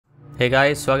Hey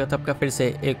guys, स्वागत है आपका फिर से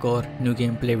एक और न्यू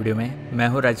गेम प्ले वीडियो में। मैं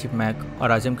हूँ राजीव-मैक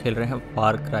और आज हम खेल रहे हैं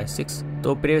फार क्राई 6।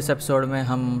 तो प्रीवियस एपिसोड में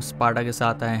हम स्पार्टा के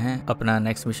साथ आए हैं अपना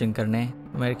नेक्स्ट मिशन करने।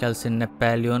 मेरे ख्याल से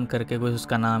नेपोलियन करके कुछ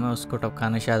उसका नाम है, उसको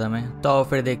टपकाना शायद हमें। तो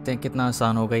फिर देखते हैं कितना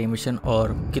आसान होगा ये मिशन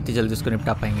और कितनी जल्दी उसको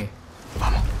निपटा पाएंगे।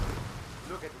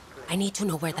 I need to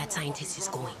know where that scientist is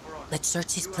going. Let's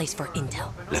search his place for intel.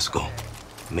 Let's go.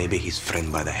 Maybe his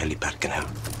friend by the helipad can help.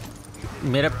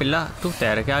 मेरा पिल्ला, तू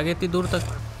तैर के आ गई इतनी दूर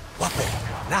तक?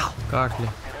 Now. काट ले।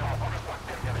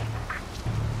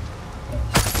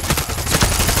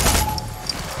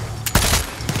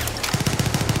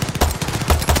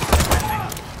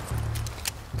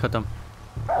 खत्म।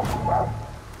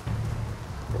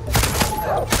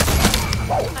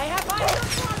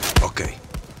 Okay.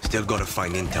 Still gotta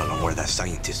find intel on where that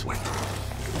scientist went.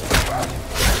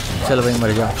 चल भाई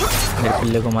मर जा, मेरे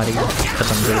पिल्ले को मारेगी।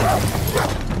 खत्म कर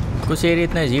दे। कुछ एरिया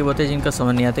इतने अजीब होते हैं जिनका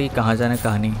समझ नहीं आता कि कहाँ जाना है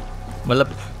कहाँ नहीं।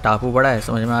 मतलब टापू बड़ा है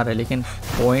समझ में आ रहा है, लेकिन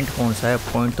पॉइंट कौन सा है,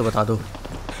 पॉइंट तो बता दो।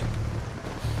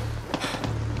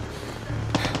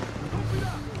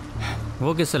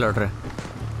 वो किससे लड़ रहा है?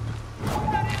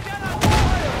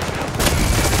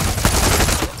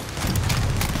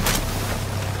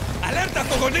 Alerta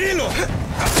cocodrilo.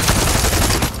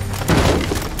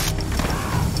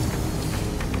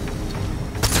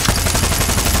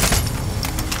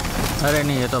 अरे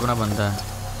नहीं, ये तो अपना बंदा है।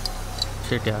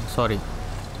 शिट यार, सॉरी।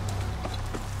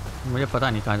 मुझे पता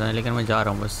नहीं कहाँ जाना है, लेकिन मैं जा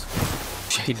रहा हूँ बस।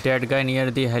 The dead guy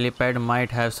near the helipad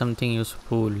might have something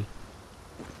useful.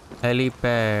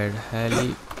 Helipad.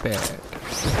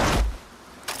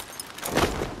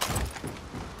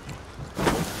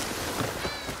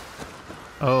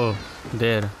 Oh,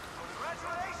 there.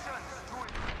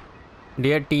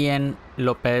 Dear T.N.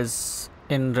 Lopez,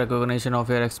 in recognition of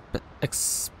your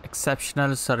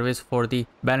exceptional service for the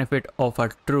benefit of a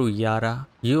true Yara,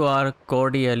 you are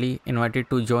cordially invited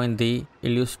to join the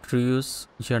illustrious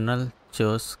General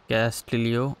Jos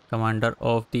Castillo, Commander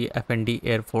of the FND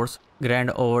Air Force,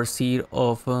 Grand Overseer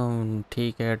of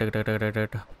ठीक है।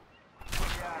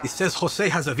 It says Jose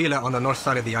has a villa on the north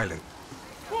side of the island.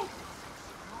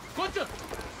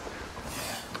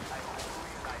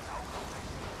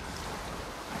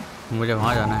 मुझे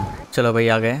वहाँ जाना है। चलो भाई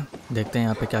आ गए, देखते हैं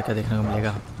यहाँ पे क्या क्या देखने को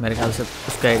मिलेगा। मेरे ख्याल से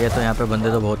उसका एरिया तो यहाँ पे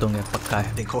बंदे तो बहुत होंगे, पक्का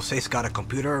है। Think Jose's got a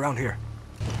computer around here?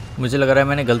 मुझे लग रहा है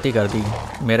मैंने गलती कर दी।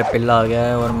 मेरा पिल्ला आ गया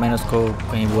है और मैंने उसको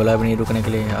कहीं बोला भी नहीं रुकने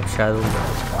के लिए। अब शायद वो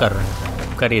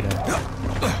कर ही रहे हैं।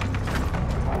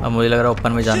 अब मुझे लग रहा है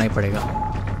ओपन में जाना ही पड़ेगा।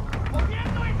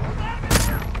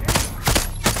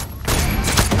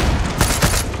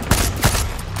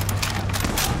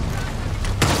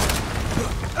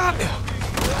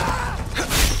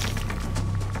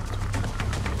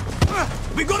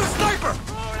 We got a sniper!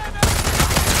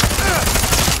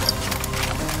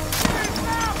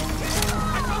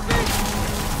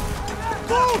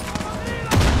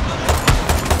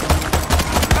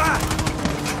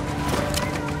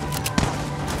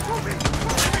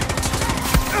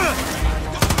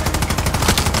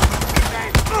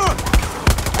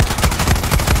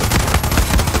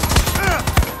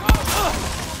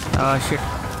 Ah, shit.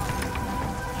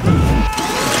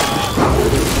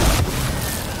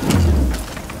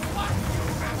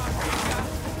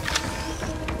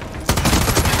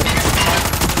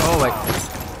 ओ भाई,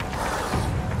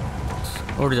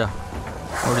 उड़ जा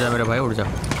मेरे भाई, उड़ जा।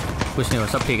 कुछ नहीं हो,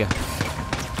 सब ठीक है।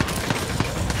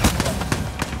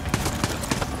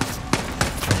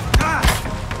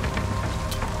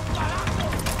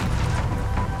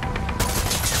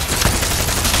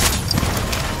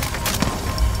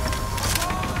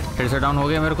 फिर से डाउन हो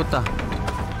गया मेरा कुत्ता।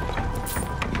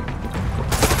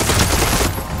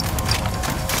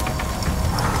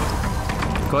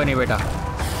 कोई नहीं बेटा,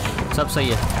 सब सही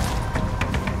है।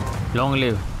 Long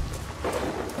live.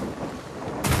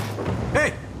 Hey,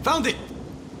 found it!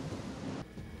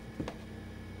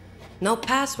 No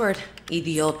password,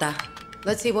 idiota.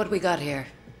 Let's see what we got here.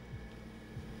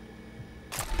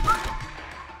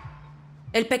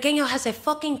 El Pequeño has a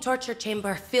fucking torture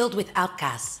chamber filled with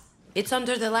outcasts. It's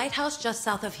under the lighthouse just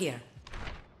south of here.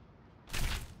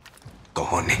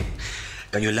 Cojones.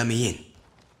 Can you let me in?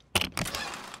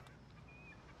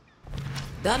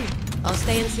 Done. I'll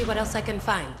stay and see what else I can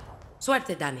find.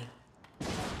 Suerte, Dani.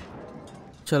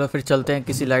 चलो फिर चलते हैं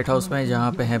किसी light house में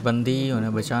जहाँ पे है बंदी,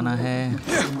 उन्हें बचाना है।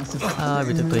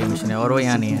 अभी तक तो ये मिशन है और वो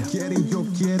यहाँ नहीं है।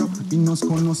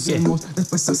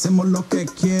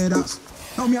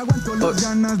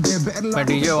 मैं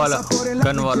डीजे वाला,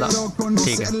 गन वाला,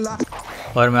 ठीक है।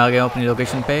 और मैं आ गया हूँ अपनी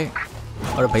लोकेशन पे।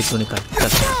 और भाई तू निकल चल।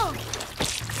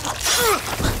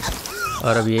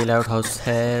 और अब ये लाइट हाउस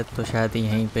है तो शायद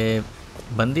यहीं पे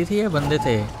बंदी थी या बंदे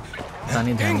थे,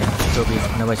 दानी ध्यान देना, जो भी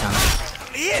उन्हें बचाना।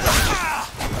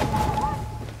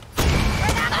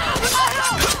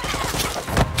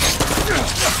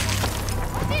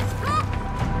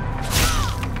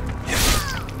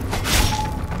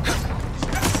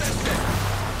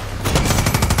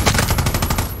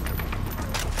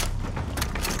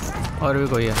 और भी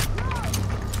कोई है?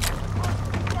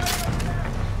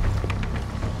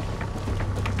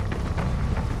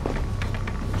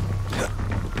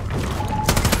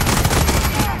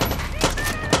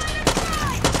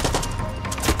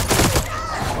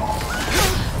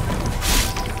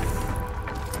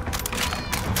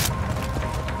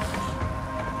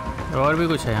 और भी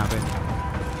कुछ है यहाँ पे?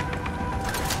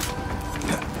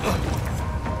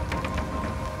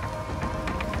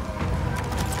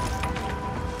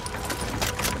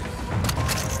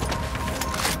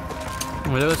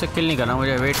 मुझे उसे किल नहीं करना,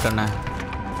 मुझे वेट करना है।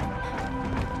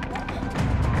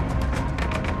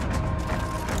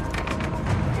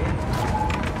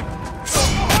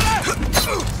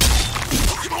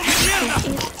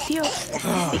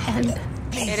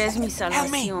 Eres mi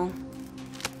salvación.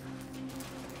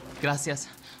 Gracias.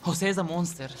 José is a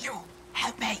monster.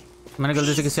 मैंने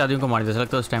गलती से किसी आदमी को मार दिया,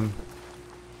 लगता है उस time.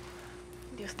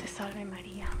 Dios te salve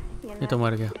María. ये तो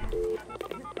मर गया।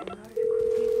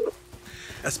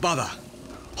 Espada,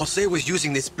 Jose was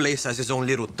using this place as his own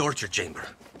little torture chamber.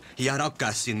 He had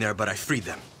outcasts in there, but I freed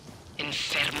them.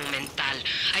 Enfermo mental.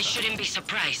 I shouldn't be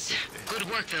surprised. Good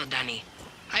work, though, Dani.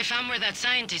 I found where that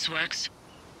scientist works.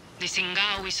 The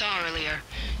Singao we saw earlier.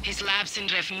 His lab's in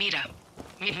Ref Mira.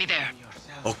 Meet me there.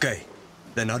 Okay.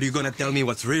 Then how are you gonna tell me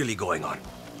what's really going on?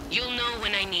 You'll know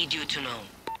when I need you to know.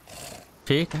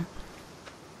 ठीक है।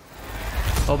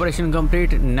 Operation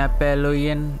complete,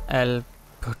 Napoleon L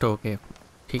टोके।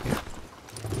 ठीक है,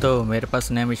 तो मेरे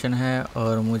पास नया mission है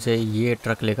और मुझे ये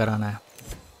ट्रक लेकर आना है।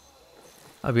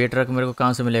 अब ये ट्रक मेरे को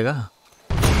कहाँ से मिलेगा?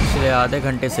 पिछले आधे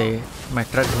घंटे से मैं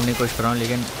ट्रक ढूंढने की कोशिश कर रहा हूँ,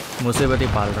 लेकिन मुसीबत ही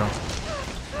पाल रहा हूँ।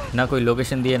 ना कोई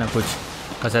लोकेशन दी है ना कुछ,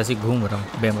 बस ऐसे ही घूम रहा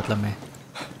हूँ बेमतलब में।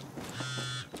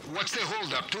 What's the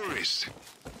hold up, tourists?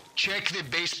 Check the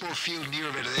baseball field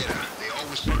near Verdera. They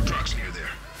always park trucks near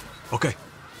there. Okay.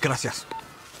 Gracias.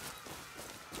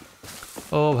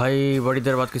 ओ भाई, बड़ी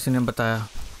देर बाद किसी ने बताया।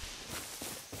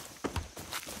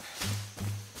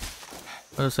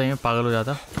 तो सही में पागल हो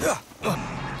जाता।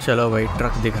 चलो भाई,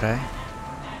 ट्रक दिख रहा है।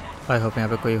 आई होप यहाँ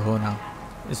पे कोई हो ना,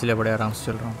 इसलिए बड़े आराम से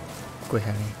चल रहा हूँ। कोई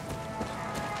है नहीं।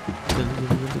 जल्दी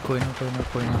जल्दी जल्दी, कोई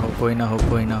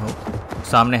ना हो।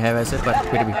 सामने है वैसे, पर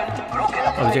फिर भी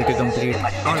ऑब्जेक्टिव कंप्लीट।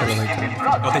 चलो भाई,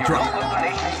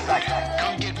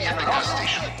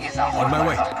 On my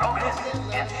way.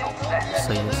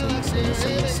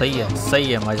 सही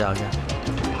है, मज़ा आ गया।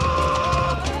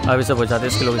 अभी से पहुँचाते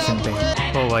इसके लोकेशन पे।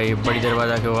 ओ भाई, बड़ी देर बाद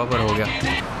आके वहाँ पर हो गया।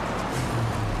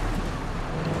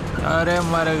 अरे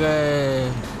मर गए।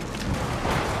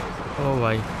 ओ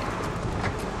भाई,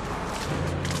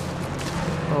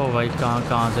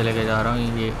 कहाँ से लेके जा रहा हूँ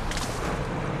ये?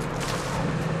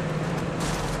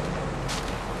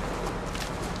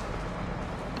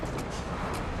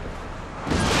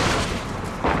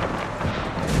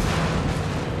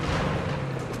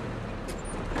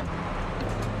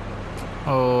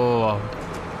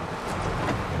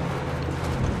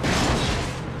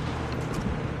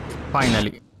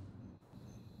 Finally.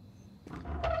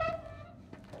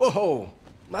 Oh,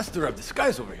 master of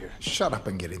disguise over here. Shut up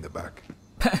and get in the back.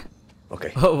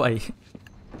 Okay. ओ भाई,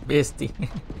 बेइज्जती।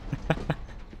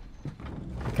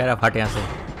 कह रहा फट यहाँ से,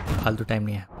 फालतू टाइम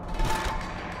नहीं है।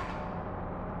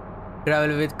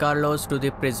 Travel with Carlos to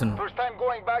the prison. First time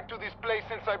going back to this place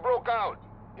since I broke out.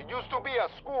 It used to be a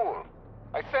school.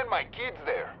 I sent my kids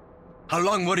there. How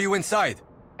long were you inside?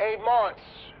 8 months,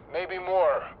 maybe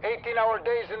more. 18-hour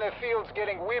days in the fields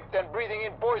getting whipped and breathing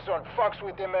in poison fucks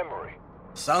with the memory.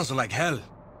 Sounds like hell.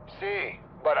 See,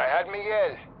 but I had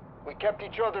Miguel. We kept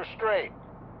each other straight.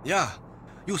 Yeah.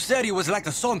 You said he was like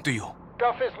a son to you.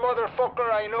 Toughest motherfucker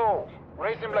I know.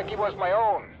 Raised him like he was my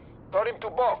own. Taught him to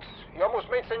box. He almost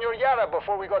made Senor Yara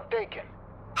before we got taken.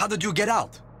 How did you get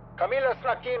out? Camila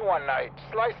snuck in one night,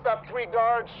 sliced up 3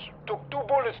 guards, took 2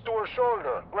 bullets to her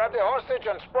shoulder, grabbed the hostage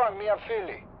and sprung me and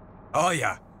Philly. Oh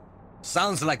yeah.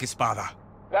 Sounds like Espada.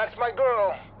 That's my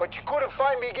girl, but she couldn't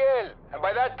find Miguel, and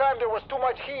by that time there was too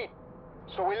much heat.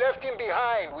 So we left him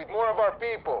behind with more of our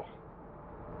people.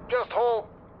 Just hope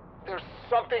there's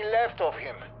something left of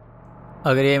him.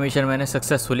 अगर ये mission मैंने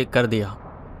successfully कर दिया,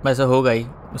 वैसा होगा ही,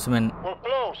 उसमें We're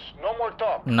close, no more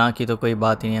talk. ना की तो कोई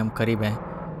बात ही नहीं, हम करीब हैं।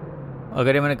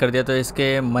 अगर ये मैंने कर दिया तो इसके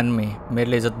मन में मेरे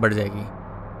लिए इज्जत बढ़ जाएगी।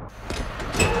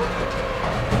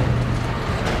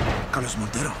 Carlos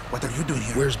Montero, what are you doing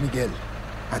here? Where's Miguel?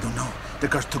 I don't know. The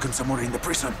guards took him somewhere in the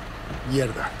prison.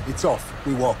 Mierda. It's off.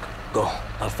 We walk. Go.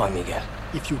 I'll find Miguel.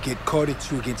 If you get caught,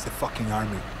 it's you against the fucking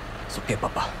army. It's okay,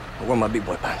 Papa. I wear my big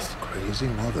boy pants. Crazy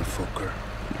motherfucker.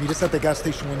 Meet us at the gas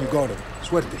station when you got him.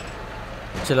 Suerte.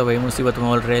 चलो भाई मुसीबत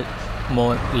मोल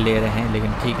ले रहे हैं,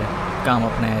 लेकिन ठीक है, काम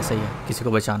अपना ऐसा ही है, किसी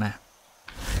को बचाना है।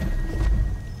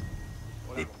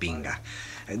 De pinga.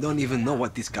 I don't even know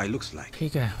what this guy looks like.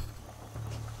 ठीक है,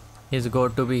 he's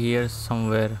got to be here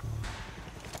somewhere.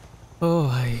 ओह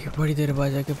भाई बड़ी देर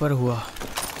बाद जाके पर हुआ।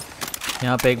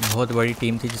 यहाँ पे एक बहुत बड़ी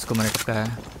टीम थी जिसको मैंने टपकाया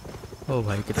है। ओह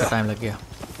भाई कितना टाइम लग गया।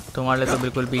 तुम्हारे लिए तो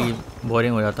बिल्कुल भी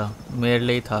बोरिंग हो जाता, मेरे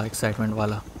लिए ही था एक्साइटमेंट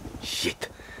वाला। Shit.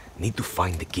 Need to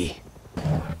find the key.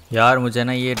 यार मुझे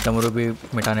ना ये डमरू भी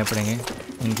मिटाने पड़ेंगे,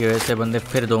 इनकी वजह से बंदे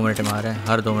फिर 2 मिनट में आ रहे हैं,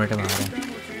 हर 2 मिनट में आ रहे हैं।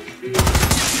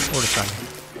 उड़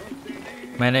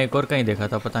साले। मैंने एक और कहीं देखा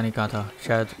था, पता नहीं कहाँ था,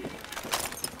 शायद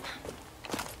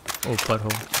ऊपर हो।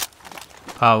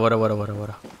 हाँ वरा वरा वरा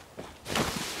वरा।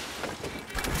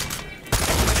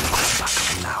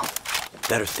 Now,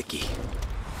 there's the key.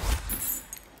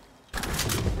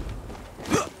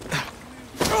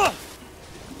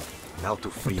 Now to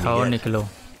free उठाओ Miguel. निकलो।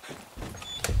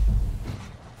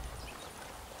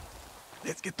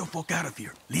 Let's get the fuck out of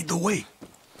here. Lead the way.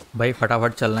 भाई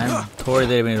फटाफट चलना है, थोड़ी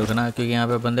देर भी नहीं रुकना, क्योंकि यहाँ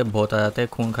पे बंदे बहुत आ जाते हैं।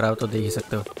 खून खराब तो देख ही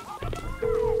सकते हो।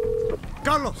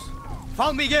 Carlos,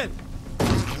 found Miguel.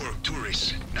 Good work,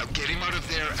 tourists. Now get him out of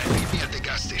there and meet me at the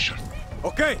gas station.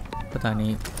 Okay. पता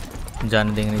नहीं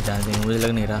जाने देंगे नहीं जाने देंगे, मुझे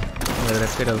लग नहीं रहा, लग रहा है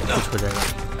फिर कुछ हो जाएगा।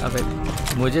 अबे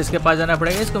मुझे इसके पास जाना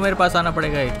पड़ेगा, इसको मेरे पास आना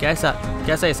पड़ेगा।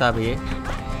 कैसा हिसाब है ये?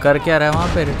 कर क्या रहा है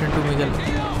वहाँ पे? Return to Miguel.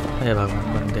 अरे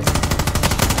भगवान बंदे,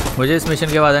 मुझे इस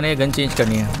मिशन के बाद आने गन चेंज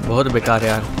करनी है। बहुत बेकार है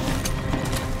यार,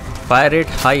 फायर रेट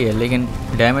हाई है लेकिन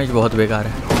डैमेज बहुत बेकार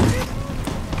है।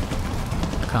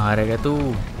 कहाँ रह गया तू?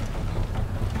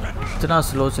 इतना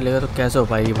स्लो चलेगा तो कैसे हो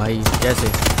पाएगी भाई,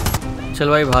 कैसे? चल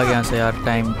भाई भाग यहाँ से यार,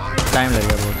 टाइम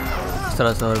लगेगा बहुत इस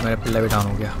तरह से। और मेरा पिल्ला भी डाउन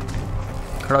हो गया।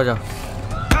 खड़ा हो जाओ,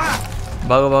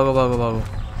 भागो भागो भागो भागो।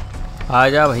 आ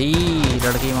जा भाई,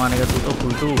 लड़की मानेगा तू तो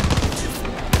फुलटू।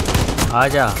 आ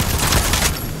जा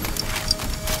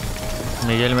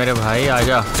मिगेल मेरे भाई, आ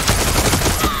जा।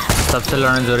 सबसे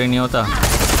लड़ना जरूरी नहीं होता।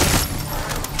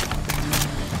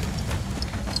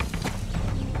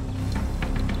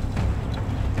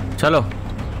 चलो,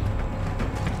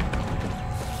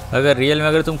 अगर रियल में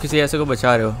अगर तुम किसी ऐसे को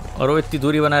बचा रहे हो और वो इतनी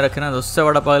दूरी बनाए रखे ना, तो उससे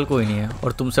बड़ा पागल कोई नहीं है।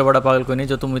 और तुमसे बड़ा पागल कोई नहीं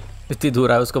जो तुम इतनी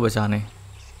दूर आए उसको बचाने।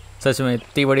 सच में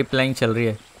इतनी बड़ी प्लानिंग चल रही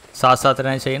है, साथ साथ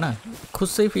रहना चाहिए ना। खुद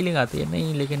से ही फीलिंग आती है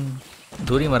नहीं, लेकिन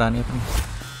दूरी मरानी अपनी।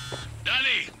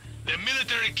 Dani, the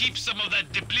military keeps some of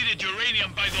that depleted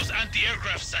uranium by those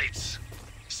anti-aircraft sites.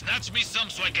 Snatch me some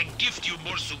so I can gift you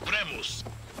more Supremos.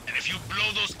 And if you blow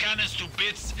those cannons to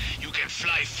bits, you can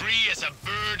fly free as a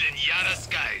bird in Yara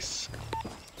skies.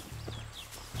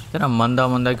 तेरा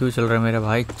मंदा क्यों चल रहा है मेरे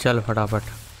भाई? चल फटाफट।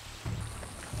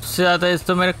 उससे ज़्यादा इस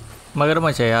तो मेरे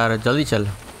मगरमच्छ है यार, जल्दी चल।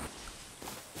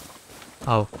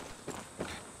 आओ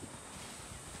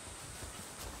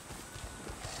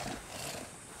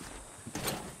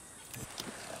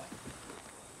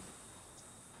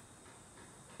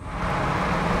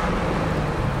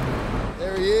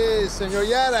There he is, Senor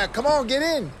Yara. Come on, get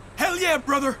in. Hell yeah,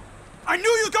 brother! I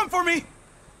knew you'd come for me!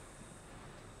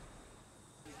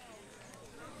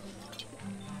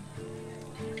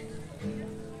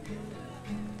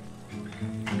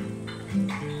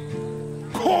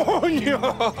 Coño!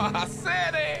 I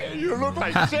said it! You look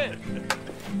like shit.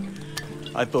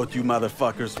 I thought you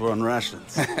motherfuckers were on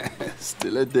rations.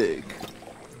 Still a dig.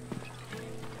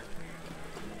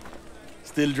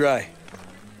 Still dry.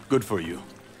 Good for you.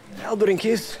 I'll drink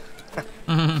his.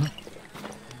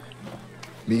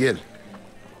 Miguel.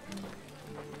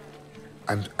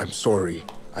 I'm sorry.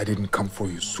 I didn't come for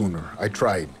you sooner. I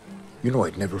tried. You know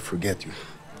I'd never forget you.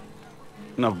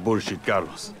 Enough bullshit,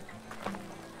 Carlos.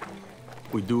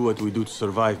 We do what we do to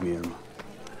survive, mi hermano.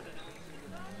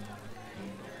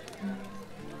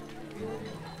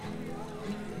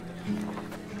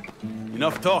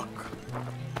 Enough talk.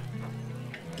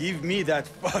 Give me that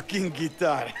fucking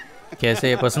guitar. कैसे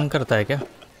ये पसंद करता है क्या?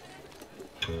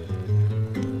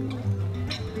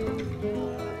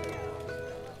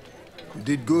 You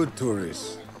did good,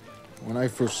 tourist. When I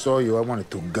first saw you, I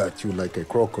wanted to gut you like a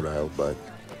crocodile, but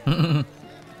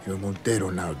you're Montero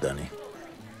now, Dani.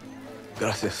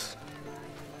 Gracias.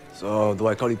 So, do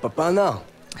I call you Papa now?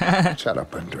 Shut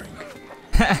up and drink.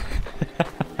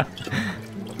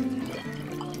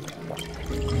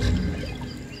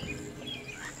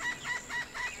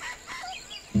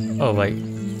 ओ भाई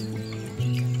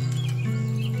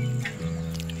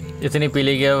इतनी P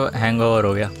ली गया, hangover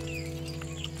हो गया।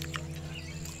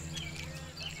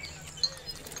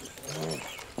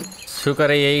 शुक्र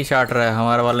है यही चाट रहा है,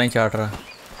 हमारा वाला नहीं चाट रहा।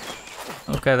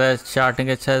 वो कहता है चाटने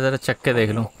के अच्छा है ज़रा चक्के देख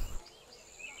लूँ।